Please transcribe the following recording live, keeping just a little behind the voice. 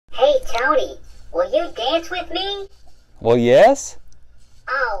Tony, will you dance with me? Well, yes.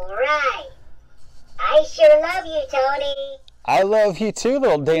 All right. I sure love you, Tony. I love you too,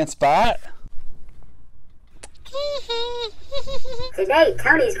 little Dancebot. Today,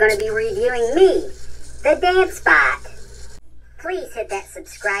 Tony's going to be reviewing me, the Dancebot. Please hit that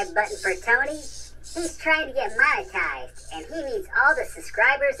subscribe button for Tony. He's trying to get monetized, and he needs all the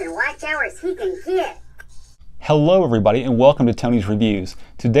subscribers and watch hours he can get. Hello everybody and welcome to Tony's Reviews.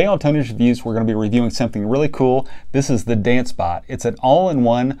 Today on Tony's Reviews we're going to be reviewing something really cool. This is the Dancebot. It's an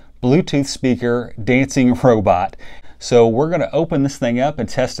all-in-one Bluetooth speaker dancing robot. So we're going to open this thing up and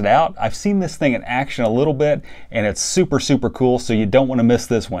test it out. I've seen this thing in action a little bit and it's super cool, so you don't want to miss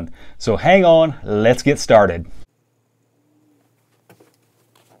this one. So hang on, let's get started.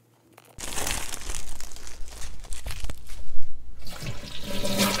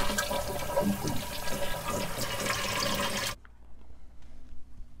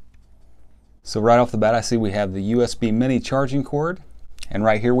 So right off the bat I see we have the USB mini charging cord, and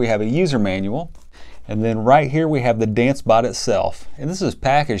right here we have a user manual, and then right here we have the Dancebot itself, and this is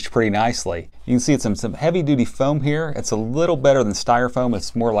packaged pretty nicely. You can see it's some heavy duty foam here. It's a little better than styrofoam.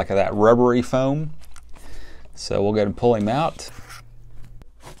 It's more like that rubbery foam. So we'll go ahead and pull him out.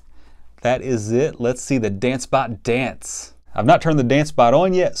 That is it. Let's see the Dancebot dance. I've not turned the Dancebot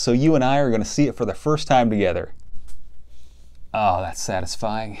on yet, so you and I are going to see it for the first time together. Oh, that's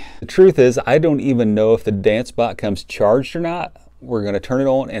satisfying. The truth is, I don't even know if the Dancebot comes charged or not. We're going to turn it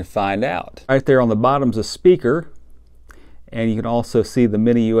on and find out. Right there on the bottom's a speaker, and you can also see the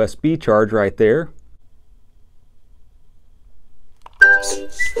mini USB charge right there.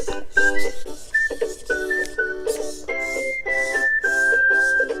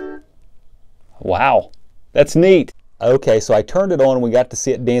 Wow, that's neat. Okay, so I turned it on and we got to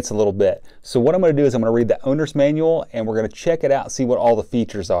see it dance a little bit. So what I'm going to do is I'm going to read the owner's manual and we're going to check it out and see what all the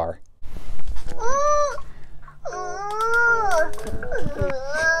features are.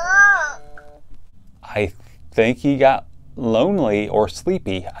 I think he got lonely or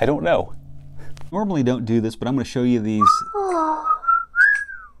sleepy. I don't know. Normally don't do this, but I'm going to show you these.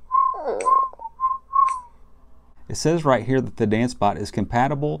 It says right here that the Dancebot is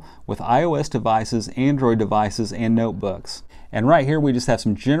compatible with iOS devices, Android devices, and notebooks. And right here we just have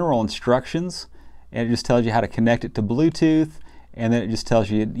some general instructions, and it just tells you how to connect it to Bluetooth, and then it just tells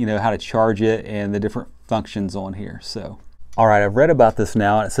you, how to charge it and the different functions on here. So, all right, I've read about this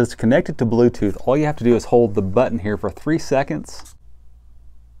now, and it says to connect it to Bluetooth, all you have to do is hold the button here for 3 seconds.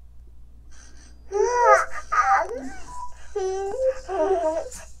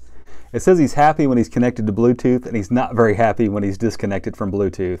 It says he's happy when he's connected to Bluetooth and he's not very happy when he's disconnected from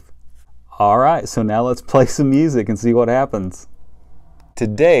Bluetooth. Alright, so now let's play some music and see what happens.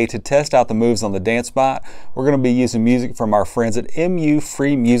 Today, to test out the moves on the Dancebot, we're going to be using music from our friends at MU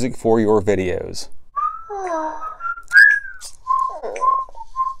Free Music for Your Videos.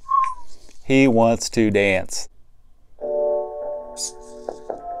 He wants to dance.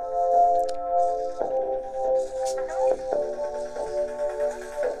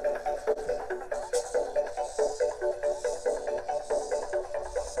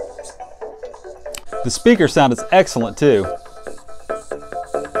 The speaker sound is excellent too.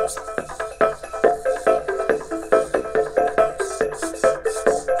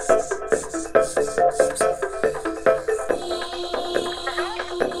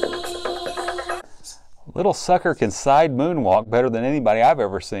 Little sucker can side moonwalk better than anybody I've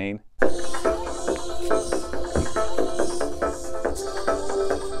ever seen.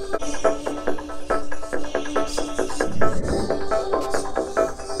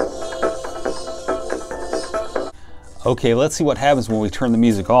 Okay, let's see what happens when we turn the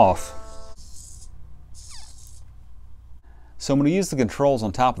music off. So I'm going to use the controls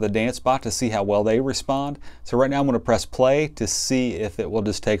on top of the Dancebot to see how well they respond. So right now I'm going to press play to see if it will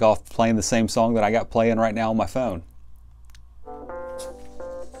just take off playing the same song that I got playing right now on my phone.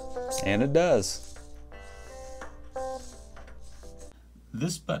 And it does.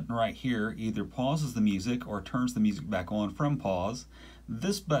 This button right here either pauses the music or turns the music back on from pause.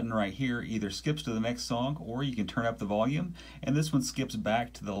 This button right here either skips to the next song, or you can turn up the volume, and this one skips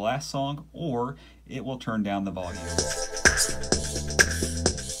back to the last song, or it will turn down the volume.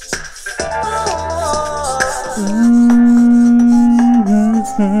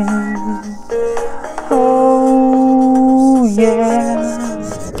 Oh yeah,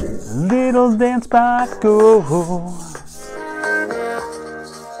 little Dancebot go.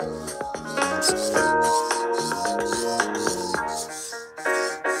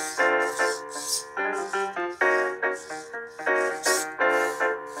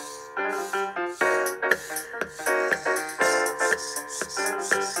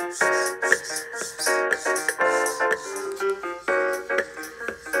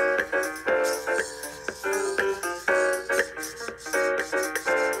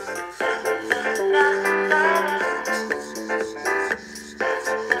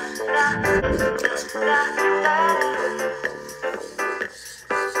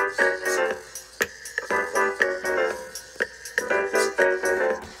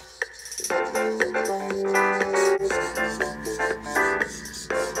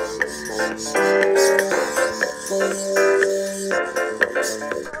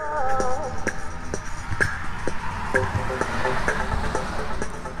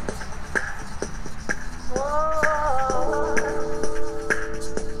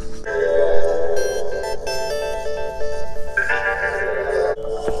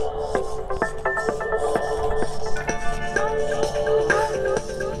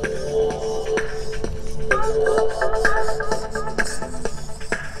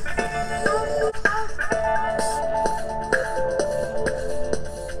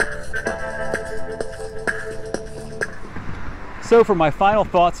 So for my final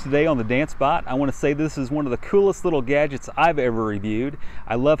thoughts today on the Dancebot, I want to say this is one of the coolest little gadgets I've ever reviewed.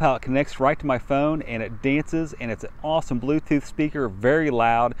 I love how it connects right to my phone and it dances, and it's an awesome Bluetooth speaker, very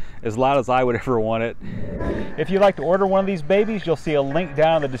loud as I would ever want it. If you'd like to order one of these babies, you'll see a link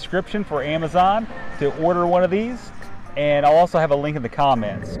down in the description for Amazon to order one of these. And I'll also have a link in the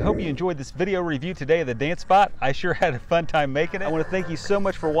comments. I hope you enjoyed this video review today of the Dancebot. I sure had a fun time making it. I want to thank you so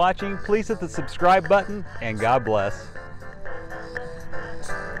much for watching. Please hit the subscribe button, and God bless.